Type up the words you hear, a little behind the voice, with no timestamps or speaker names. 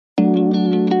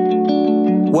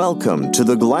Welcome to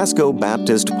the Glasgow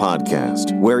Baptist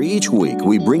Podcast, where each week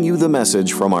we bring you the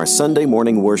message from our Sunday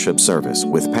morning worship service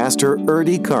with Pastor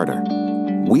Erdy Carter.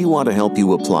 We want to help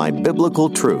you apply biblical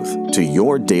truth to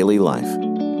your daily life.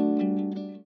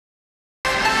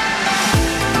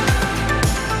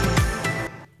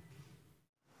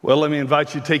 Well, let me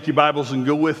invite you to take your Bibles and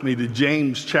go with me to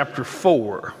James chapter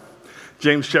 4.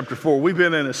 James chapter 4. We've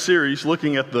been in a series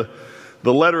looking at the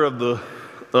letter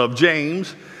of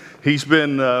James. He's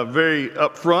been very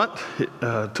upfront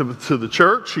to the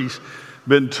church. He's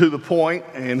been to the point,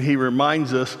 and he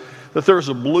reminds us that there's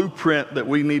a blueprint that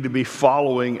we need to be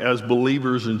following as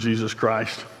believers in Jesus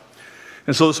Christ.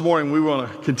 And so this morning we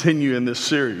want to continue in this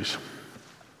series.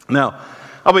 Now,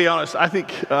 I'll be honest, I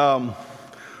think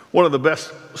one of the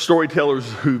best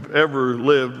storytellers who've ever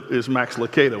lived is Max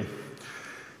Lucado.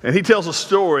 And he tells a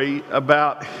story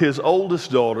about his oldest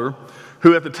daughter,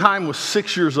 who at the time was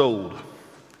 6 years old.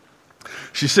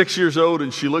 She's 6 years old,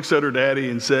 and she looks at her daddy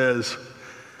and says,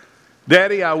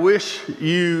 "Daddy, I wish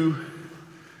you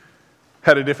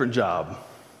had a different job."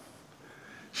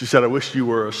 She said, "I wish you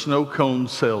were a snow cone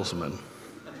salesman."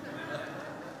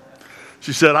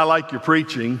 She said, "I like your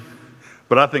preaching,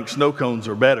 but I think snow cones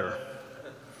are better."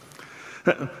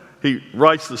 He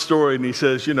writes the story and he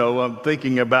says, "I'm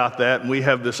thinking about that," and we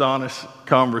have this honest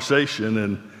conversation,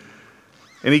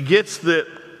 and he gets that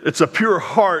it's a pure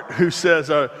heart who says,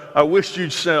 I wish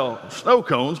you'd sell snow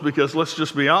cones, because let's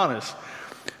just be honest.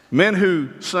 Men who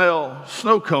sell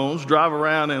snow cones drive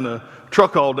around in a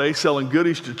truck all day selling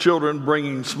goodies to children,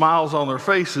 bringing smiles on their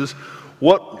faces.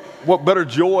 What better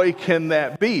joy can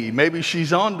that be? Maybe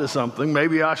she's onto something.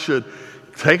 Maybe I should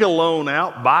take a loan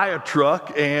out, buy a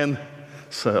truck, and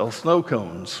sell snow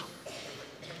cones.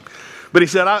 But he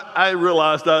said, I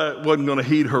realized I wasn't going to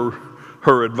heed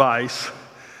her advice.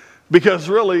 Because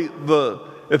really,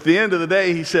 at the end of the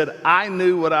day, he said, I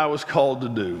knew what I was called to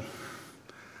do.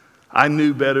 I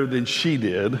knew better than she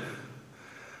did.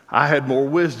 I had more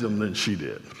wisdom than she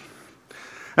did.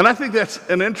 And I think that's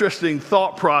an interesting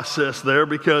thought process there,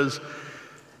 because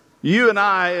you and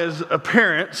I, as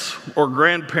parents or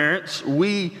grandparents,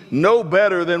 we know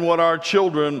better than what our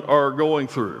children are going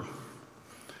through.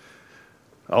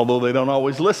 Although they don't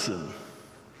always listen,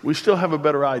 we still have a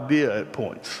better idea at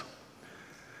points.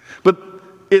 But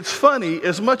it's funny,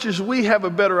 as much as we have a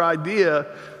better idea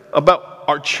about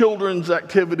our children's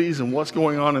activities and what's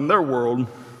going on in their world,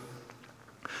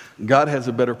 God has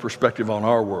a better perspective on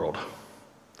our world.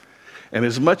 And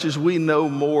as much as we know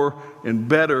more and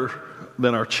better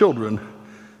than our children,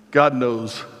 God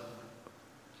knows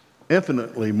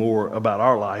infinitely more about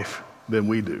our life than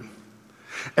we do.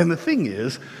 And the thing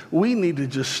is, we need to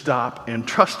just stop and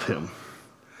trust Him.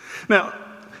 Now,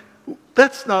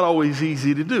 that's not always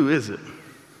easy to do, is it?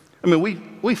 I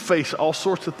mean, we face all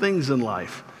sorts of things in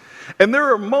life. And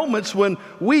there are moments when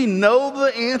we know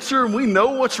the answer and we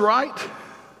know what's right.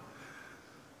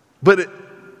 But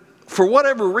for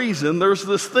whatever reason, there's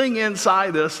this thing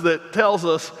inside us that tells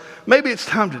us maybe it's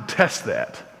time to test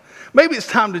that. Maybe it's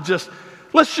time to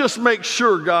let's just make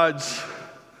sure God's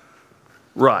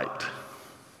right.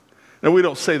 Now, we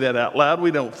don't say that out loud.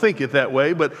 We don't think it that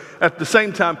way. But at the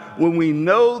same time, when we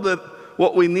know that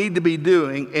what we need to be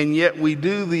doing, and yet we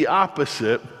do the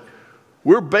opposite,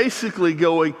 we're basically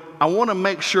going, I want to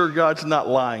make sure God's not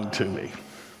lying to me.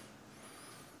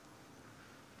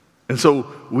 And so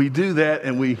we do that,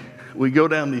 and we go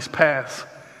down these paths,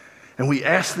 and we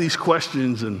ask these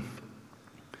questions, and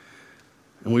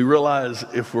we realize,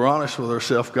 if we're honest with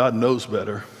ourselves, God knows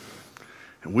better,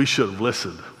 and we should have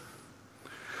listened.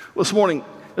 Well, this morning,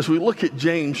 as we look at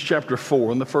James chapter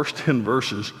 4, in the first 10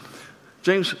 verses,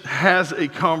 James has a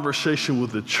conversation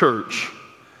with the church.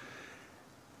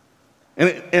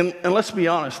 And let's be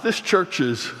honest, this church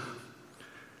has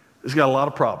got a lot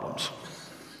of problems.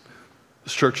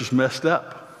 This church is messed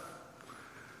up.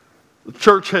 The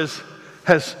church has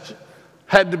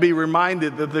had to be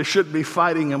reminded that there shouldn't be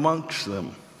fighting amongst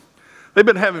them. They've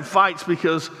been having fights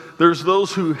because there's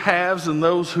those who haves and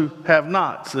those who have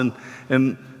nots. And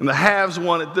the haves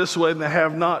want it this way and the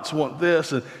have-nots want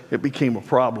this, and it became a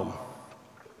problem.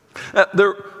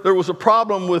 There was a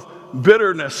problem with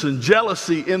bitterness and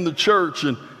jealousy in the church,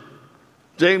 and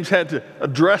James had to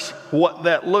address what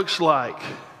that looks like.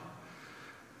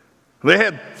 They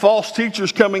had false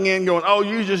teachers coming in going, oh,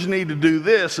 you just need to do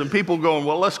this, and people going,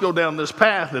 well, let's go down this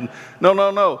path, and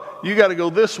no, you got to go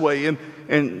this way,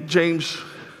 and James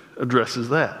addresses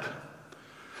that.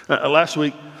 Last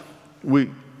week,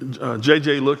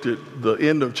 JJ looked at the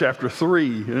end of chapter 3,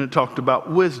 and it talked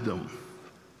about wisdom.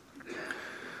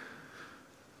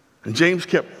 And James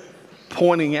kept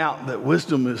pointing out that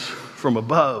wisdom is from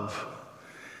above.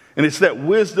 And it's that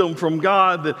wisdom from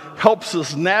God that helps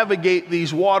us navigate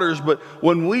these waters. But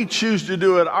when we choose to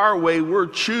do it our way, we're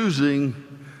choosing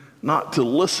not to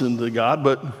listen to God,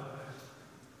 but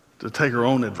to take our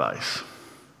own advice.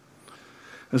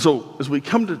 And so as we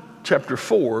come to chapter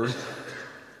 4,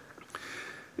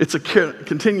 it's a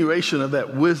continuation of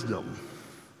that wisdom.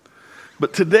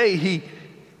 But today,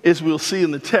 as we'll see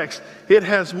in the text, it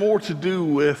has more to do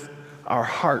with our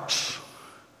hearts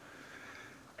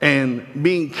and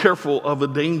being careful of a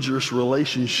dangerous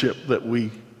relationship that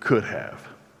we could have.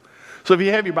 So if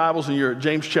you have your Bibles and you're at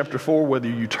James chapter 4, whether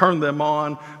you turn them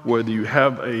on, whether you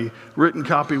have a written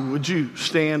copy, would you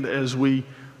stand as we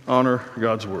honor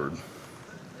God's word?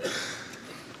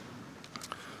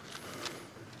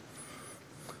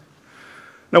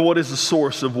 Now, what is the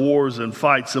source of wars and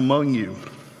fights among you?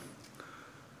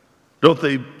 Don't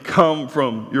they come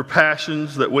from your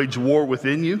passions that wage war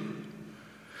within you?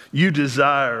 You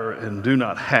desire and do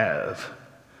not have.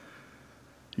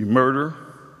 You murder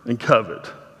and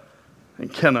covet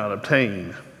and cannot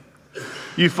obtain.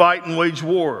 You fight and wage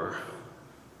war.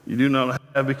 You do not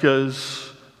have because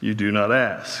you do not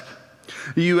ask.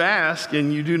 You ask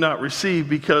and you do not receive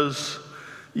because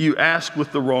you ask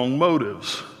with the wrong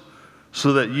motives,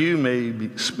 so that you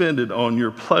may spend it on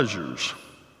your pleasures.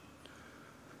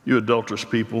 You adulterous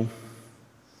people,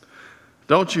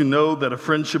 don't you know that a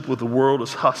friendship with the world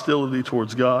is hostility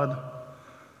towards God?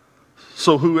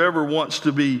 So whoever wants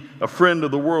to be a friend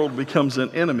of the world becomes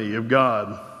an enemy of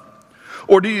God.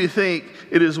 Or do you think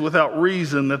it is without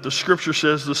reason that the scripture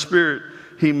says the Spirit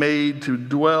he made to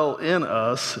dwell in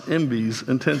us envies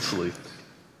intensely?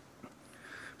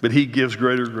 But he gives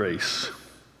greater grace.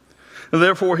 And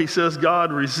therefore he says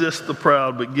God resists the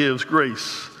proud but gives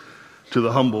grace to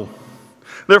the humble.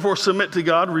 Therefore submit to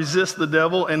God, resist the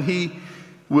devil, and he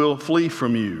will flee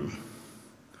from you.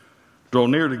 Draw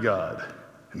near to God,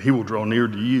 and he will draw near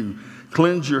to you.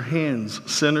 Cleanse your hands,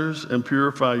 sinners, and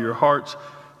purify your hearts,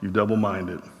 you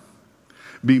double-minded.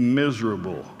 Be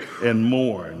miserable and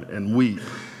mourn and weep.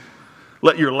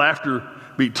 Let your laughter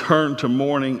be turned to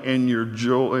mourning and your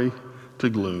joy to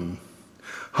gloom.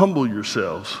 Humble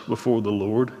yourselves before the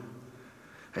Lord,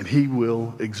 and he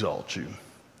will exalt you.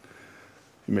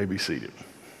 You may be seated.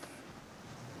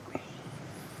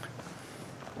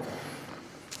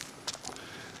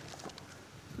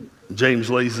 James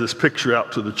lays this picture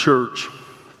out to the church,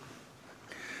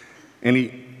 and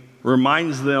he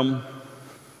reminds them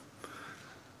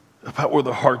about where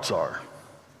their hearts are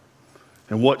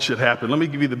and what should happen. Let me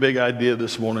give you the big idea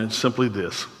this morning. It's simply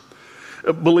this.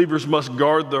 Believers must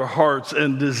guard their hearts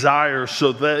and desires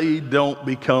so they don't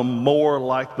become more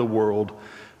like the world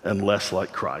and less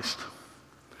like Christ.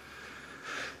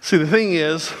 See, the thing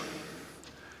is,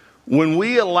 when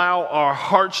we allow our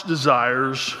heart's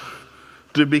desires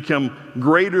to become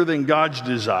greater than God's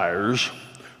desires,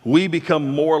 we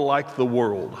become more like the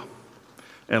world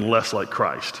and less like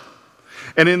Christ.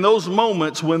 And in those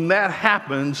moments when that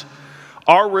happens,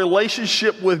 our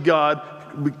relationship with God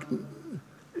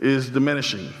is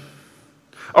diminishing.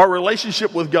 Our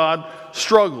relationship with God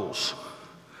struggles.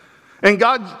 And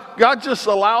God just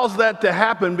allows that to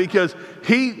happen because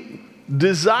he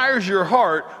desires your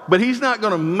heart, but he's not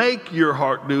going to make your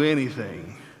heart do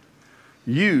anything.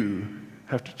 You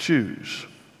have to choose.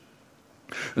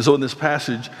 And so in this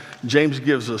passage, James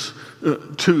gives us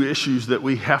two issues that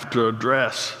we have to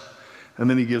address, and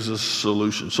then he gives us a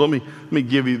solution. So let me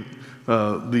give you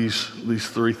these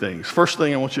three things. First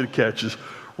thing I want you to catch is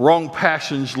wrong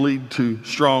passions lead to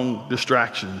strong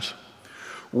distractions.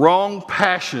 Wrong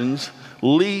passions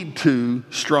lead to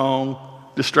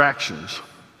strong distractions.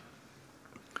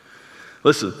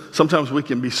 Listen, sometimes we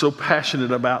can be so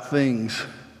passionate about things,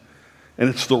 and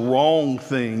it's the wrong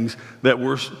things that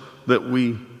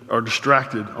we are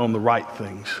distracted on the right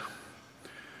things.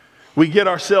 We get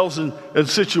ourselves in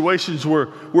situations where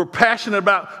we're passionate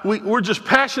about, we're just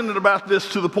passionate about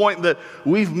this to the point that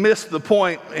we've missed the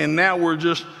point, and now we're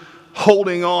just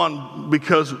holding on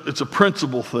because it's a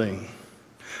principle thing.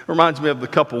 It reminds me of the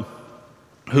couple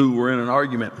who were in an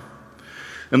argument.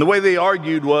 And the way they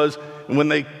argued was, when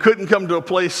they couldn't come to a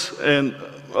place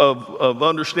of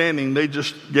understanding, they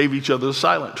just gave each other a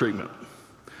silent treatment.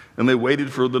 And they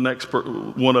waited for the next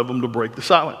one of them to break the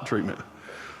silent treatment.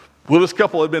 Well, this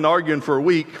couple had been arguing for a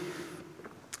week,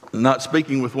 not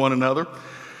speaking with one another.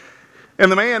 And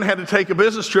the man had to take a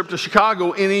business trip to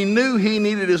Chicago, and he knew he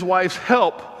needed his wife's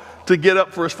help to get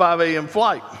up for his 5 a.m.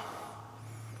 flight.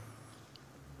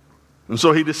 And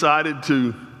so he decided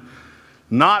to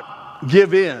not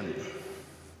give in.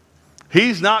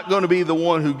 He's not going to be the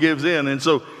one who gives in. And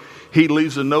so he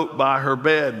leaves a note by her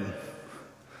bed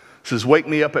says, wake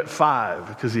me up at 5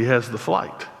 because he has the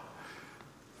flight.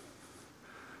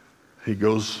 He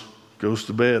goes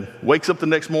to bed, wakes up the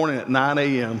next morning at 9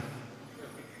 a.m.,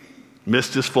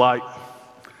 missed his flight.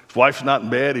 His wife's not in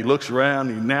bed. He looks around,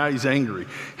 and now he's angry.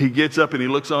 He gets up and he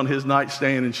looks on his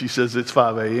nightstand, and she says, it's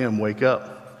 5 a.m., wake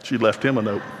up. She left him a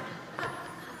note.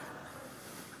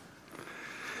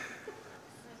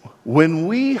 When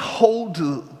we hold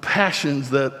to passions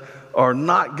that are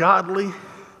not godly,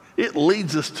 it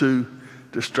leads us to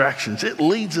distractions. It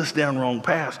leads us down wrong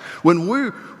paths. When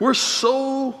we're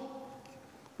so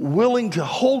willing to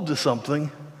hold to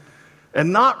something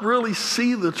and not really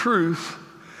see the truth,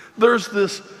 there's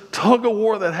this tug of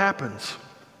war that happens.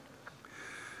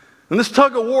 And this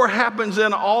tug of war happens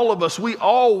in all of us. We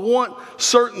all want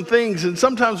certain things, and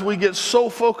sometimes we get so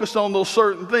focused on those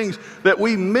certain things that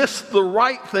we miss the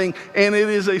right thing, and it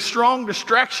is a strong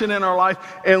distraction in our life.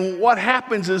 And what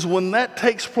happens is when that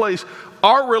takes place,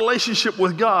 our relationship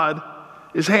with God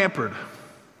is hampered.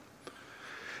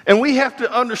 And we have to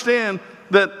understand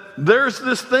that there's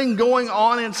this thing going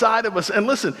on inside of us. And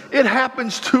listen, it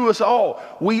happens to us all.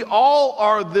 We all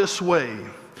are this way.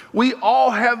 We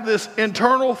all have this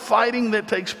internal fighting that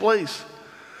takes place.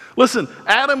 Listen,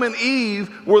 Adam and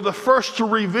Eve were the first to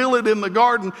reveal it in the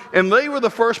garden, and they were the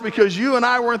first because you and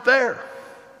I weren't there.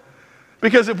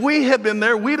 Because if we had been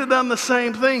there, we'd have done the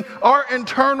same thing. Our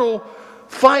internal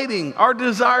fighting, our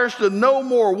desires to know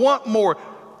more, want more,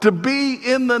 to be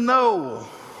in the know,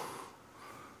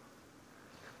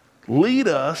 lead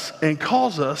us and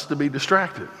cause us to be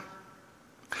distracted.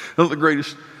 Now, the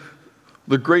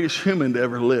greatest human to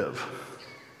ever live,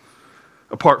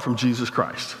 apart from Jesus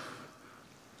Christ,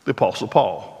 the Apostle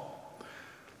Paul.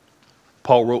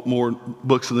 Paul wrote more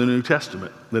books in the New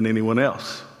Testament than anyone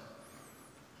else,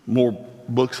 more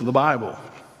books in the Bible.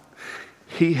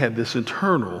 He had this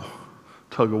internal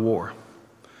tug of war.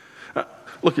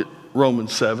 Look at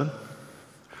Romans 7.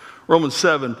 Romans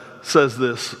 7 says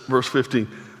this, verse 15,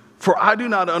 for I do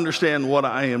not understand what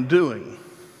I am doing,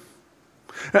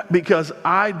 because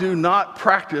I do not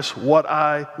practice what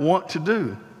I want to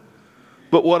do.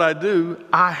 But what I do,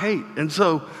 I hate. And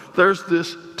so there's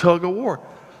this tug of war.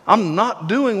 I'm not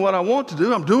doing what I want to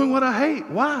do. I'm doing what I hate.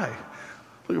 Why?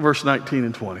 Look at verse 19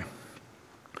 and 20.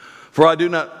 For I do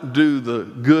not do the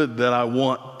good that I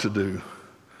want to do,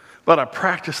 but I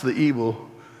practice the evil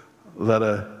that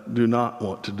I do not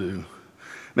want to do.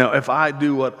 Now, if I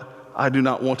do what I do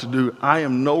not want to do, I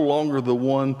am no longer the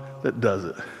one that does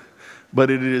it, but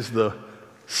it is the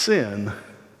sin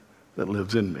that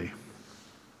lives in me.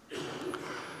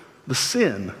 The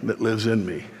sin that lives in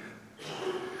me.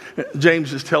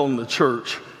 James is telling the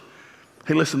church,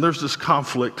 hey, listen, there's this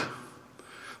conflict.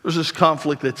 There's this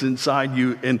conflict that's inside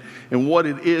you, and what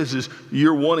it is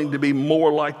you're wanting to be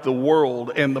more like the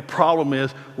world, and the problem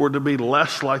is we're to be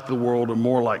less like the world and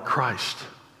more like Christ.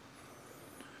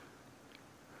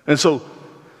 And so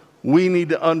we need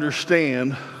to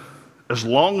understand, as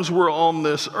long as we're on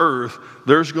this earth,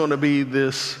 there's going to be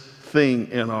this thing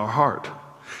in our heart.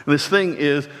 And this thing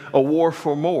is a war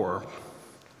for more.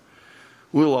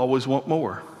 We'll always want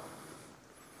more.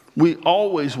 We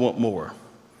always want more.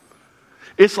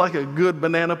 It's like a good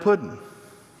banana pudding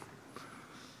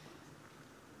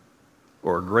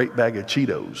or a great bag of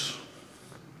Cheetos.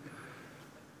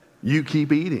 You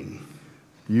keep eating.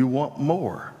 You want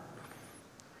more.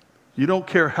 You don't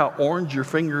care how orange your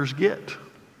fingers get.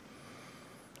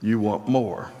 You want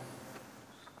more.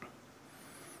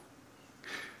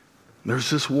 There's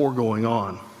this war going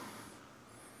on.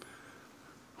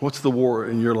 What's the war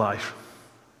in your life?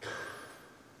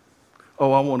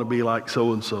 Oh, I want to be like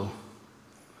so-and-so.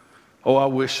 Oh, I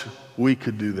wish we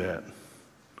could do that.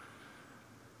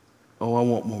 Oh, I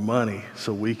want more money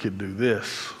so we could do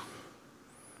this.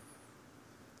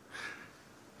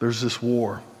 There's this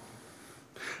war.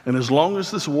 And as long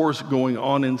as this war is going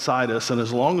on inside us, and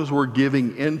as long as we're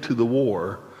giving into the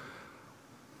war,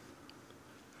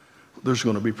 there's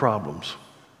going to be problems.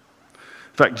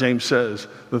 In fact, James says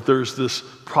that there's this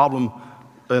problem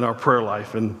in our prayer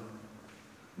life, and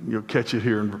you'll catch it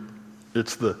here.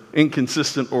 It's the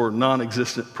inconsistent or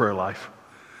non-existent prayer life.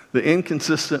 The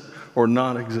inconsistent or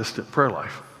non-existent prayer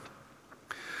life.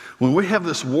 When we have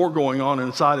this war going on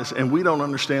inside us and we don't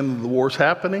understand that the war's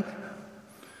happening,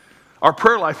 our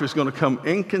prayer life is going to come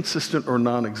inconsistent or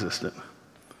non-existent.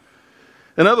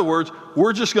 In other words,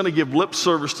 we're just going to give lip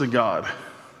service to God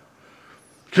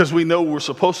because we know we're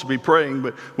supposed to be praying,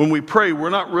 but when we pray, we're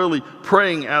not really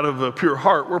praying out of a pure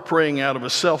heart. We're praying out of a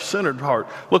self-centered heart.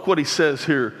 Look what he says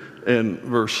here in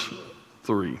verse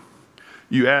 3.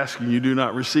 You ask and you do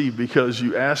not receive because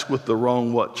you ask with the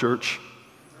wrong what, church?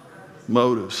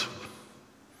 Motives.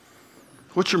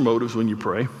 What's your motives when you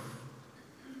pray?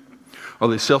 Are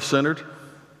they self-centered?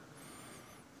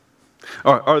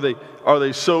 Are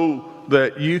they so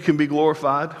that you can be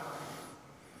glorified?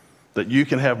 That you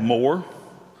can have more?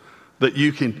 That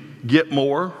you can get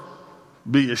more?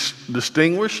 Be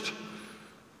distinguished?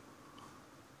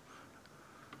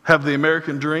 Have the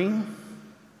American dream?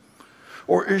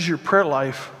 Or is your prayer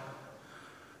life,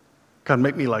 God,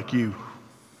 make me like you?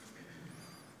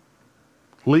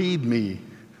 Lead me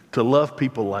to love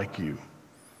people like you.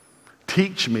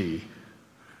 Teach me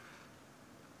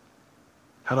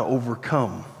how to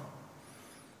overcome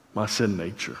my sin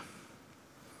nature.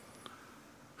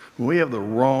 When we have the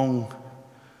wrong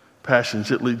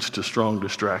passions, it leads to strong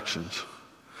distractions.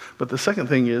 But the second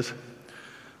thing is,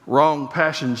 wrong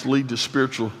passions lead to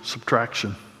spiritual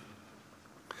subtraction.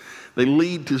 They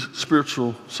lead to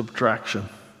spiritual subtraction.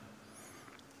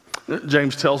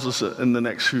 James tells us in the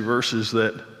next few verses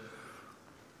that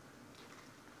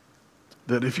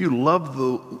if you love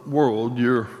the world,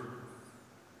 you're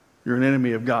an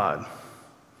enemy of God.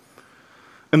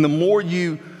 And the more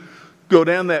you go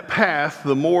down that path,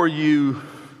 the more you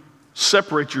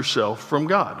separate yourself from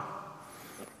God.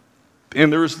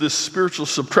 And there is this spiritual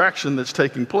subtraction that's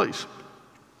taking place.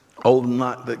 Oh,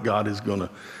 not that God is going to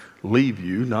leave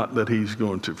you, not that he's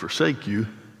going to forsake you,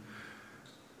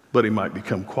 but he might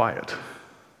become quiet.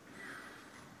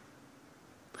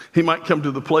 He might come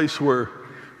to the place where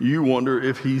you wonder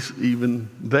if he's even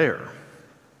there.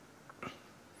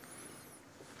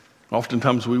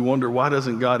 Oftentimes we wonder, why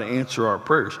doesn't God answer our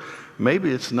prayers? Maybe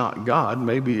it's not God,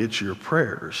 maybe it's your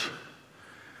prayers.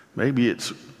 Maybe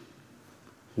it's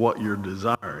what you're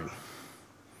desiring.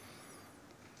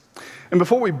 And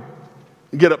before we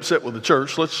get upset with the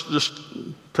church, let's just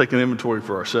take an inventory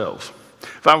for ourselves.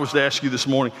 If I was to ask you this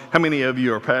morning, how many of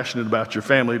you are passionate about your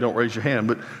family? Don't raise your hand,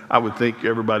 but I would think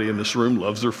everybody in this room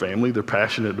loves their family. They're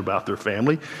passionate about their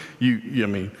family.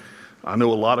 I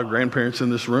know a lot of grandparents in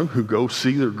this room who go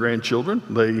see their grandchildren.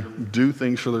 They do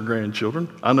things for their grandchildren.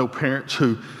 I know parents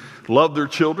who love their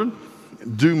children,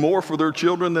 do more for their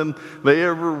children than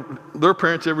their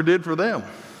parents ever did for them.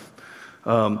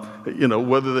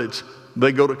 Whether it's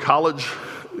they go to college,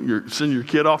 send your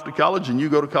kid off to college and you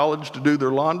go to college to do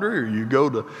their laundry, or you go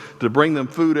to bring them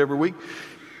food every week.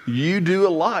 You do a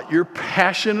lot. You're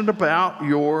passionate about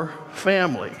your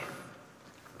family.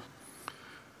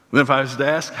 Then if I was to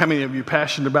ask, how many of you are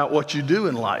passionate about what you do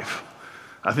in life?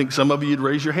 I think some of you would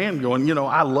raise your hand going,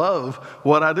 I love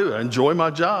what I do. I enjoy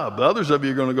my job. The others of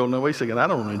you are going to go, no, wait a second, I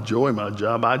don't enjoy my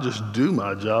job. I just do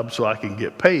my job so I can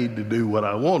get paid to do what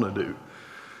I want to do.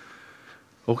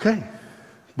 Okay,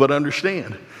 but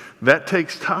understand, that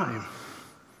takes time.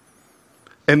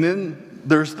 And then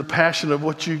there's the passion of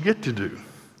what you get to do.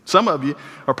 Some of you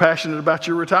are passionate about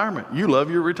your retirement. You love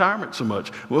your retirement so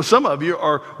much. Well, some of you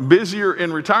are busier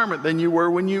in retirement than you were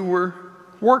when you were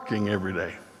working every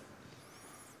day.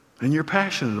 And you're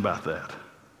passionate about that.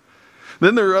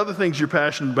 Then there are other things you're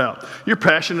passionate about. You're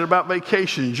passionate about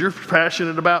vacations. You're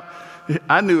passionate about,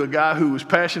 I knew a guy who was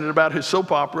passionate about his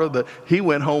soap opera, that he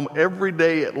went home every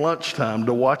day at lunchtime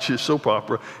to watch his soap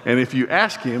opera. And if you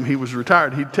ask him, he was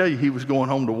retired, he'd tell you he was going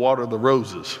home to water the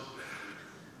roses.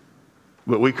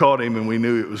 But we caught him and we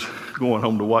knew it was going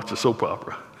home to watch a soap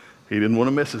opera. He didn't want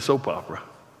to miss a soap opera.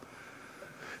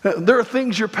 There are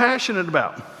things you're passionate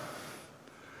about.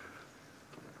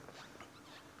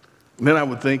 Then I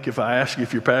would think if I ask you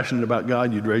if you're passionate about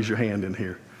God, you'd raise your hand in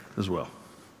here as well.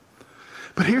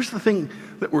 But here's the thing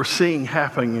that we're seeing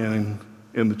happening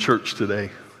in the church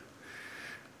today.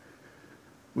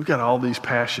 We've got all these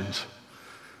passions.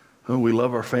 Oh, we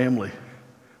love our family.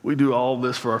 We do all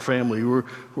this for our family.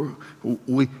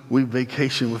 We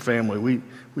vacation with family.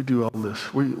 We do all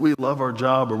this. We love our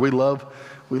job, or we love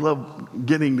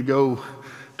getting to go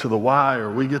to the Y,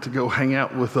 or we get to go hang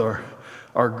out with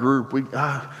our group.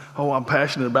 I'm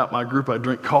passionate about my group I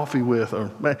drink coffee with.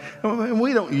 And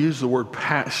we don't use the word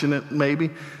passionate maybe,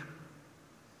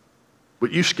 but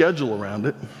you schedule around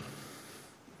it.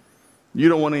 You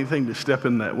don't want anything to step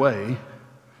in that way.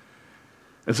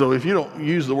 And so if you don't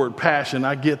use the word passion,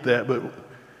 I get that, but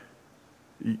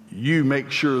you make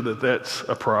sure that that's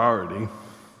a priority.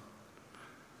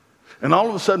 And all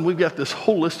of a sudden, we've got this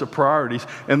whole list of priorities,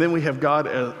 and then we have God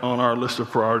on our list of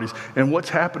priorities. And what's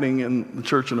happening in the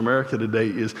church in America today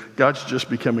is God's just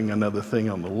becoming another thing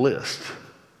on the list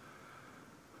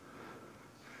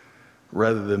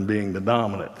rather than being the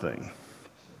dominant thing.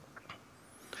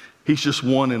 He's just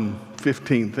one in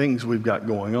 15 things we've got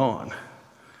going on.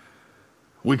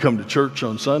 We come to church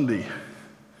on Sunday.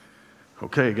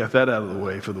 Okay, got that out of the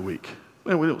way for the week.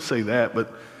 Well, we don't say that,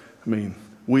 but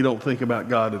we don't think about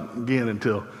God again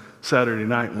until Saturday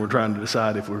night and we're trying to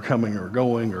decide if we're coming or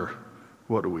going or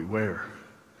what do we wear.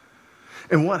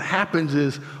 And what happens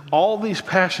is all these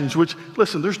passions, which,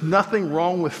 listen, there's nothing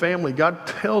wrong with family. God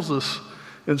tells us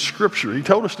in Scripture. He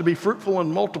told us to be fruitful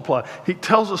and multiply. He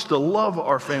tells us to love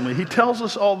our family. He tells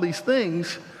us all these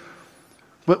things,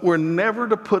 but we're never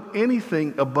to put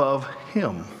anything above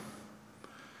Him.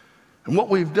 And what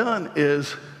we've done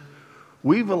is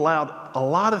we've allowed a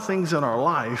lot of things in our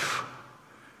life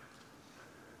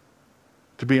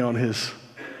to be on His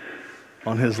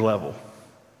level.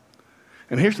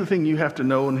 And here's the thing you have to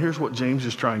know, and here's what James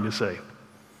is trying to say.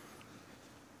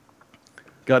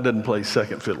 God doesn't play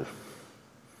second fiddle.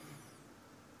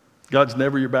 God's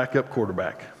never your backup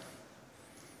quarterback.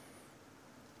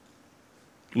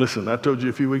 Listen, I told you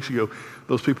a few weeks ago,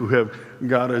 those people who have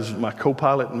God as my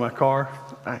co-pilot in my car,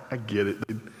 I get it.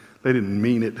 They didn't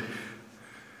mean it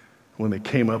when they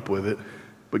came up with it,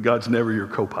 but God's never your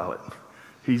co-pilot.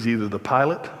 He's either the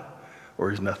pilot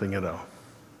or he's nothing at all.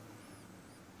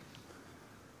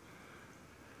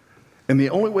 And the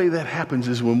only way that happens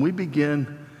is when we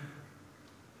begin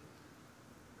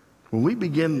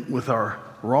with our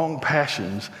wrong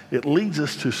passions, it leads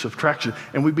us to subtraction.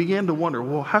 And we begin to wonder,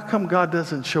 well, how come God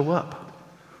doesn't show up?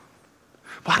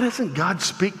 Why doesn't God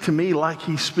speak to me like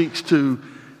He speaks to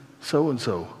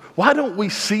so-and-so? Why don't we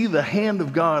see the hand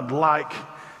of God like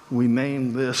we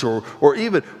name this? Or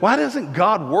even, why doesn't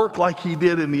God work like He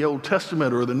did in the Old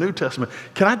Testament or the New Testament?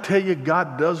 Can I tell you,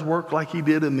 God does work like He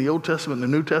did in the Old Testament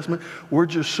and the New Testament? We're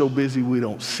just so busy we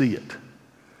don't see it.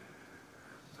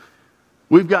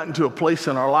 We've gotten to a place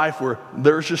in our life where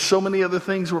there's just so many other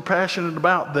things we're passionate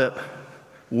about that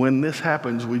when this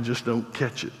happens, we just don't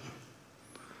catch it.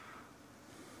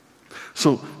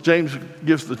 So James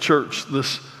gives the church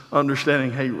this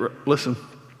understanding, hey, listen,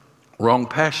 wrong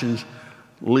passions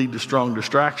lead to strong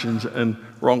distractions, and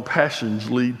wrong passions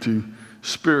lead to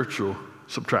spiritual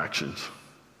subtractions.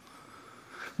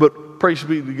 But praise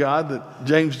be to God that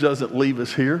James doesn't leave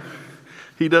us here.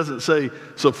 He doesn't say,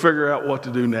 so figure out what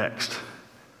to do next.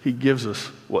 He gives us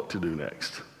what to do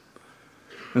next.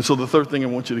 And so the third thing I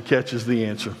want you to catch is the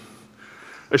answer.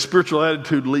 A spiritual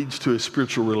attitude leads to a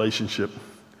spiritual relationship.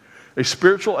 A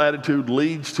spiritual attitude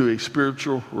leads to a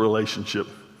spiritual relationship.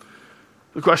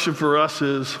 The question for us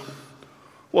is,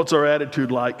 what's our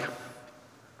attitude like?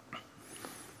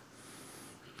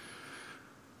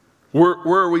 Where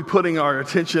are we putting our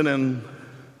attention in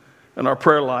our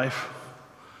prayer life?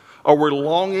 Are we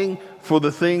longing for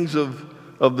the things of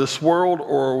this world,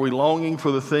 or are we longing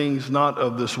for the things not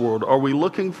of this world? Are we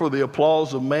looking for the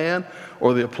applause of man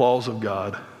or the applause of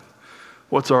God?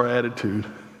 What's our attitude?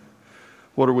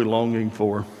 What are we longing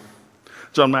for?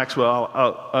 John Maxwell,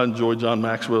 I enjoy John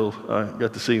Maxwell. I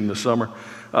got to see him this summer.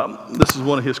 This is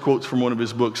one of his quotes from one of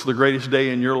his books. The greatest day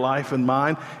in your life and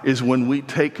mine is when we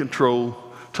take control,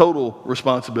 total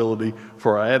responsibility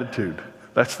for our attitude.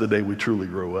 That's the day we truly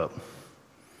grow up.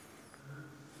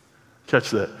 Catch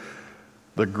that.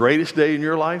 The greatest day in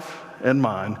your life and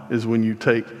mine is when you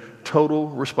take total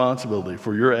responsibility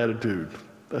for your attitude.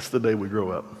 That's the day we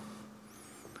grow up.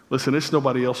 Listen, it's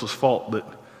nobody else's fault that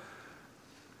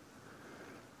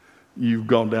you've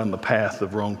gone down the path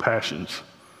of wrong passions.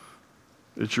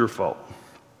 It's your fault.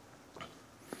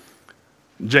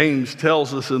 James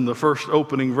tells us in the first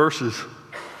opening verses,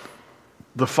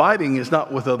 the fighting is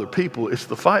not with other people, it's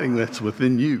the fighting that's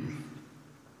within you.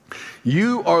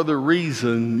 You are the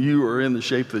reason you are in the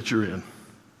shape that you're in.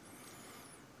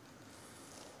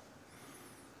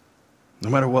 No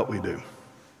matter what we do,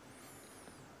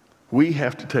 we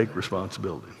have to take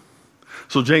responsibility.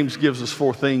 So James gives us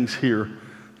 4 things here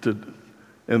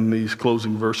in these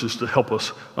closing verses to help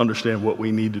us understand what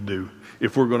we need to do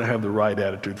if we're going to have the right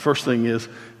attitude. First thing is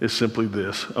simply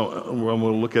this. I'm going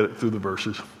to look at it through the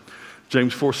verses.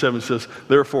 James 4:7 says,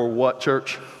 therefore what,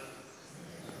 church?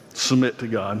 Submit to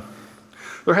God.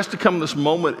 There has to come this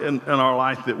moment in our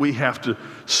life that we have to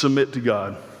submit to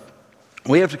God.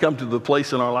 We have to come to the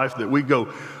place in our life that we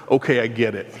go, okay, I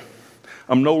get it.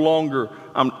 I'm no longer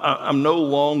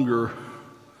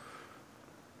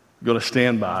going to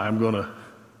stand by. I'm going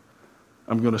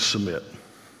to submit.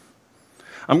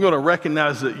 I'm going to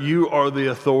recognize that you are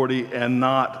the authority and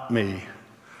not me.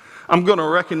 I'm going to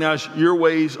recognize your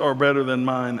ways are better than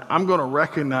mine. I'm going to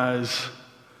recognize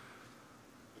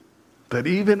that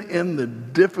even in the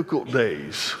difficult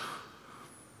days,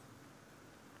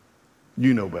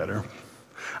 you know better.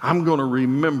 I'm going to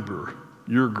remember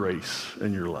your grace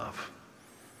and your love.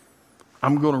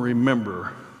 I'm going to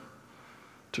remember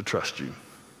to trust you.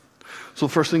 So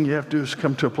the first thing you have to do is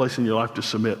come to a place in your life to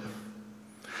submit.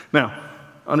 Now,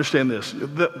 understand this.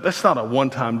 That's not a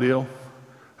one-time deal.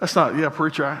 That's not, yeah,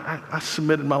 preacher, I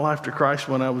submitted my life to Christ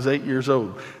when I was 8 years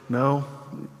old. No,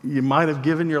 you might have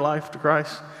given your life to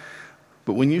Christ,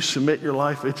 but when you submit your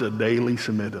life, it's a daily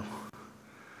submittal.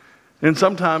 And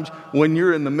sometimes when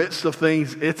you're in the midst of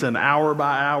things, it's an hour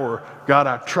by hour. God,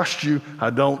 I trust you.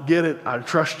 I don't get it. I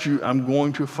trust you. I'm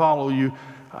going to follow you.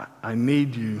 I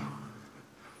need you.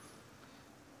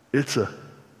 It's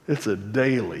a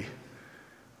daily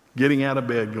getting out of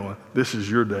bed going, this is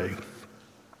your day.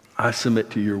 I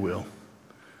submit to your will.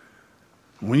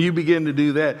 When you begin to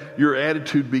do that, your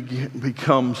attitude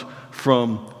becomes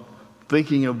from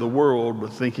thinking of the world,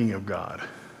 but thinking of God.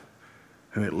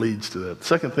 And it leads to that.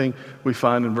 Second thing we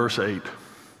find in verse 8.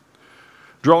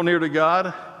 Draw near to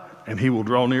God, and he will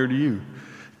draw near to you.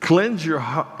 Cleanse your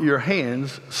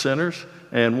hands, sinners,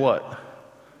 and what?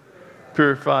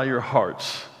 Purify your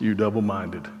hearts, you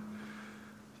double-minded.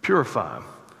 Purify.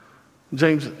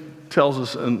 James tells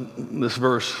us in this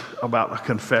verse about a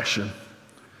confession.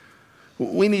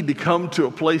 We need to come to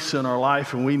a place in our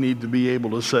life and we need to be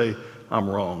able to say, I'm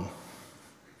wrong.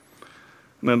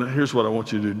 Now, here's what I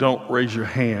want you to do. Don't raise your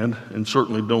hand and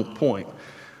certainly don't point.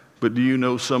 But do you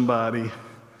know somebody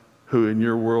who in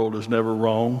your world is never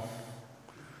wrong,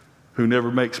 who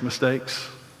never makes mistakes?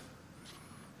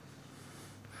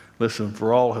 Listen,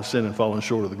 for all have sinned and fallen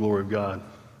short of the glory of God.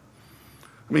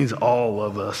 It means all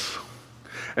of us.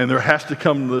 And there has to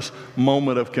come this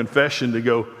moment of confession to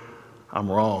go, I'm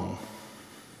wrong.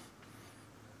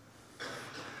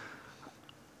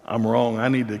 I'm wrong. I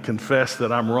need to confess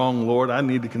that I'm wrong, Lord. I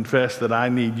need to confess that I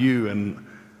need you,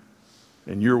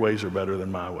 and your ways are better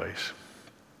than my ways.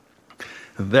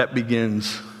 And that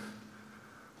begins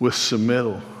with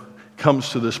submittal. Comes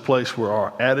to this place where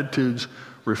our attitudes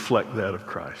reflect that of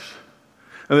Christ.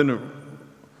 And then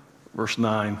verse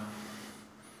 9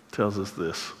 tells us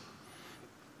this.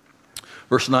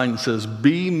 Verse 9 says,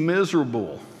 be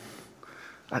miserable.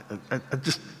 I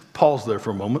just pause there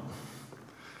for a moment.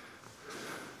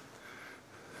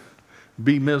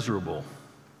 Be miserable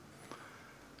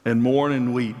and mourn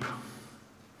and weep.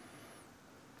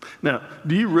 Now,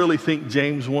 do you really think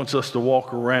James wants us to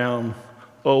walk around,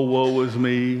 oh, woe is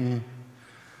me?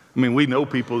 I mean, we know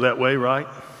people that way, right?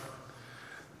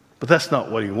 But that's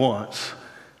not what he wants.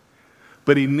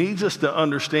 But he needs us to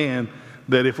understand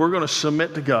that if we're going to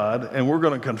submit to God and we're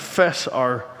going to confess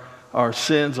our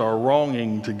sins, our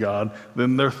wronging to God,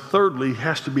 then there thirdly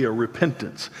has to be a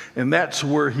repentance. And that's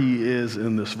where he is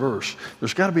in this verse.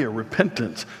 There's got to be a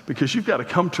repentance because you've got to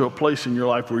come to a place in your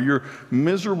life where you're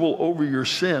miserable over your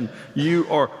sin. You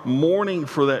are mourning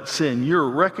for that sin. You're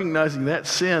recognizing that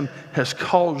sin has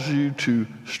caused you to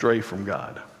stray from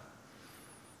God.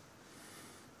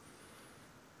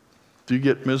 Do you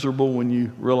get miserable when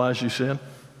you realize you sin?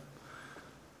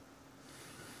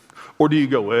 Or do you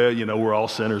go, well, we're all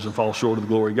sinners and fall short of the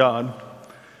glory of God.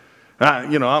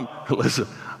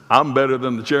 I'm better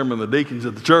than the chairman of the deacons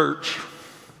at the church.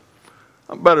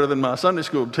 I'm better than my Sunday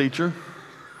school teacher.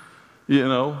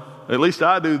 At least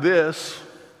I do this.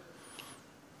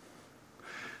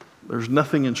 There's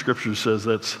nothing in Scripture that says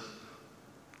that's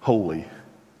holy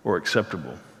or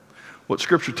acceptable. What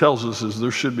Scripture tells us is there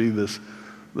should be this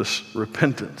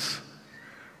repentance.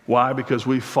 Why? Because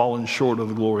we've fallen short of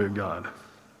the glory of God.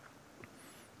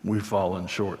 We've fallen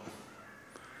short.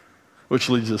 Which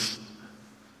leads us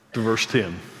to verse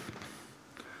 10.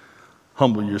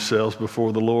 Humble yourselves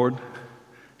before the Lord,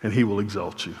 and he will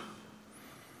exalt you.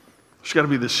 There's got to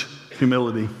be this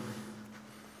humility.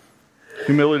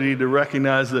 Humility to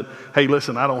recognize that, hey,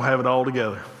 listen, I don't have it all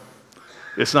together.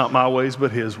 It's not my ways, but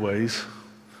his ways.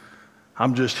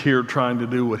 I'm just here trying to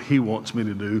do what he wants me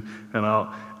to do, and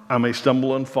I may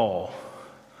stumble and fall,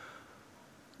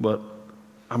 but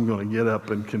I'm going to get up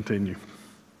and continue.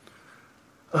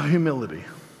 A humility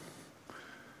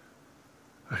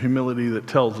that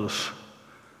tells us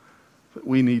that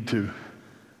we need to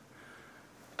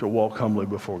walk humbly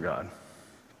before God.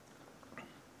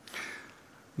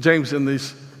 James in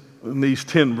these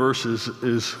 10 verses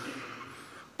is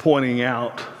pointing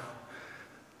out,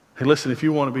 hey, listen, if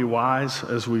you want to be wise,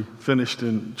 as we finished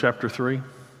in chapter 3,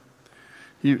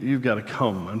 you've got to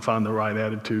come and find the right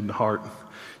attitude and heart.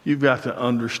 You've got to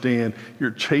understand you're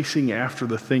chasing after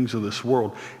the things of this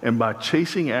world. And by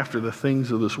chasing after the things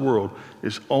of this world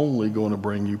is only going to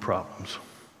bring you problems.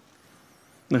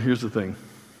 Now, here's the thing.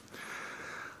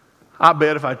 I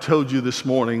bet if I told you this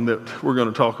morning that we're going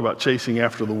to talk about chasing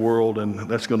after the world and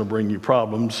that's going to bring you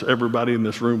problems, everybody in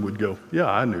this room would go, yeah,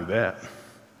 I knew that.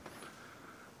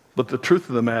 But the truth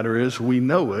of the matter is we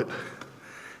know it,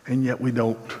 and yet we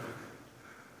don't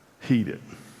heed it.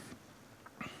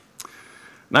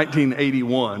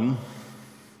 1981,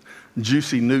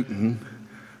 Juicy Newton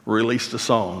released a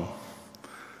song.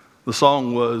 The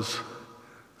song was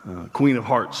Queen of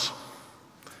Hearts.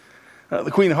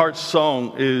 The Queen of Hearts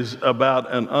song is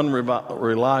about an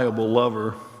unreliable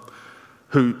lover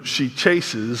who she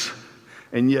chases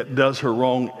and yet does her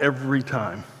wrong every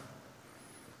time.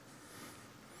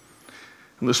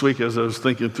 And this week, as I was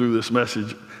thinking through this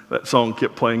message, that song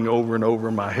kept playing over and over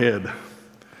in my head.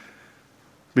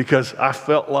 Because I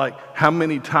felt like, how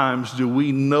many times do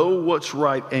we know what's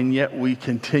right and yet we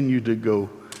continue to go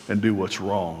and do what's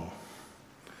wrong?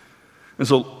 And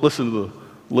so listen to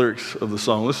the lyrics of the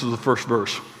song. This is the first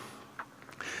verse.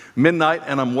 Midnight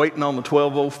and I'm waiting on the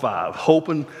 12:05,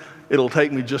 hoping it'll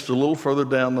take me just a little further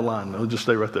down the line. No, just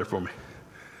stay right there for me.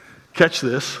 Catch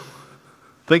this.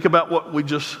 Think about what we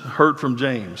just heard from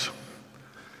James.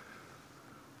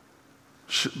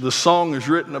 The song is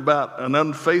written about an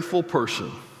unfaithful person,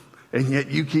 and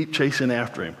yet you keep chasing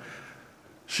after him.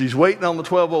 She's waiting on the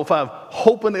 12:05,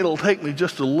 hoping it'll take me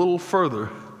just a little further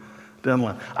down the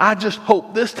line. I just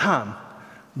hope this time,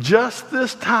 just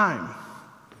this time,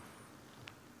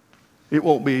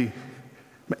 it'll be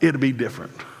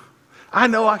different. I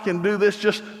know I can do this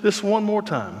just this one more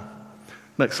time.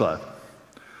 Next slide.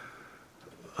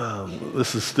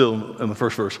 This is still in the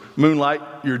first verse. Moonlight,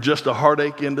 you're just a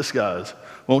heartache in disguise.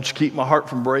 Won't you keep my heart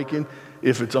from breaking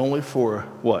if it's only for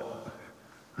what?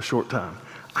 A short time.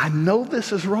 I know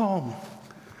this is wrong,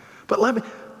 but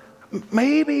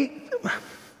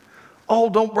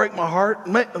don't break my heart.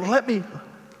 Let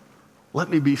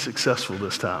me be successful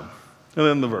this time. And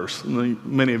then the verse, and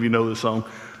many of you know this song,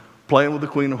 playing with the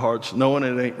Queen of Hearts, knowing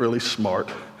it ain't really smart.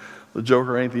 The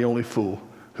joker ain't the only fool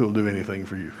who'll do anything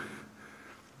for you.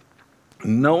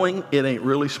 Knowing it ain't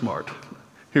really smart.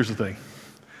 Here's the thing.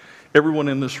 Everyone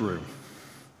in this room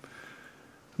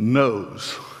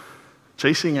knows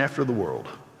chasing after the world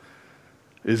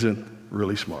isn't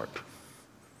really smart.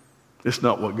 It's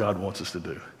not what God wants us to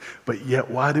do. But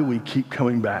yet, why do we keep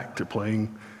coming back to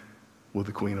playing with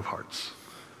the Queen of Hearts?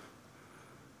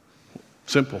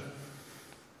 Simple.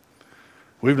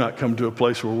 We've not come to a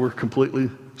place where we're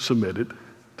completely submitted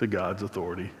to God's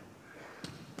authority.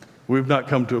 We've not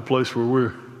come to a place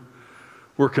where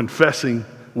we're confessing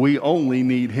we only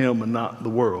need him and not the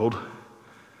world.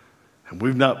 And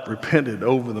we've not repented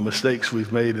over the mistakes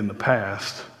we've made in the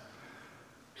past.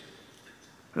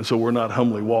 And so we're not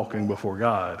humbly walking before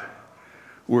God.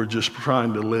 We're just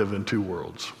trying to live in two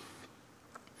worlds.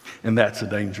 And that's a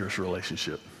dangerous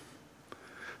relationship.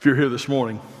 If you're here this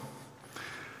morning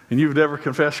and you've never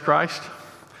confessed Christ,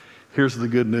 here's the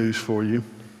good news for you.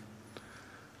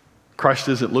 Christ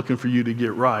isn't looking for you to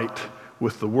get right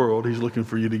with the world. He's looking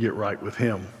for you to get right with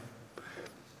him.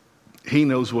 He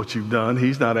knows what you've done.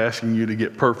 He's not asking you to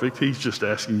get perfect. He's just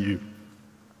asking you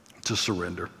to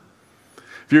surrender.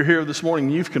 If you're here this morning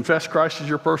and you've confessed Christ as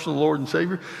your personal Lord and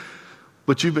Savior,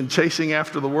 but you've been chasing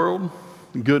after the world,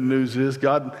 the good news is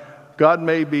God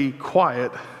may be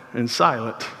quiet and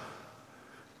silent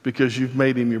because you've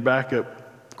made him your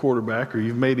backup quarterback or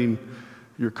you've made him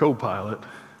your co-pilot.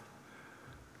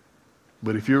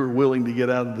 But if you're willing to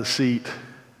get out of the seat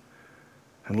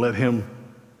and let him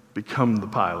become the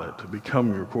pilot,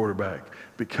 become your quarterback,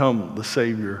 become the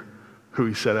Savior who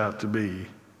he set out to be,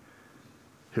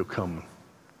 he'll come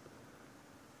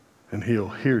and he'll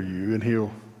hear you and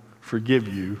he'll forgive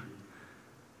you,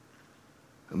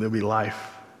 and there'll be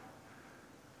life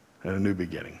and a new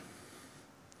beginning.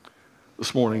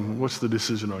 This morning, what's the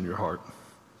decision on your heart?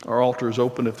 Our altar is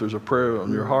open if there's a prayer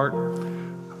on your heart.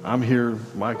 I'm here,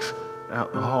 Mike's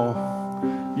out in the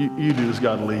hall. You do as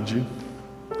God leads you.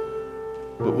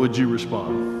 But would you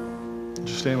respond? Would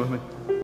you stand with me?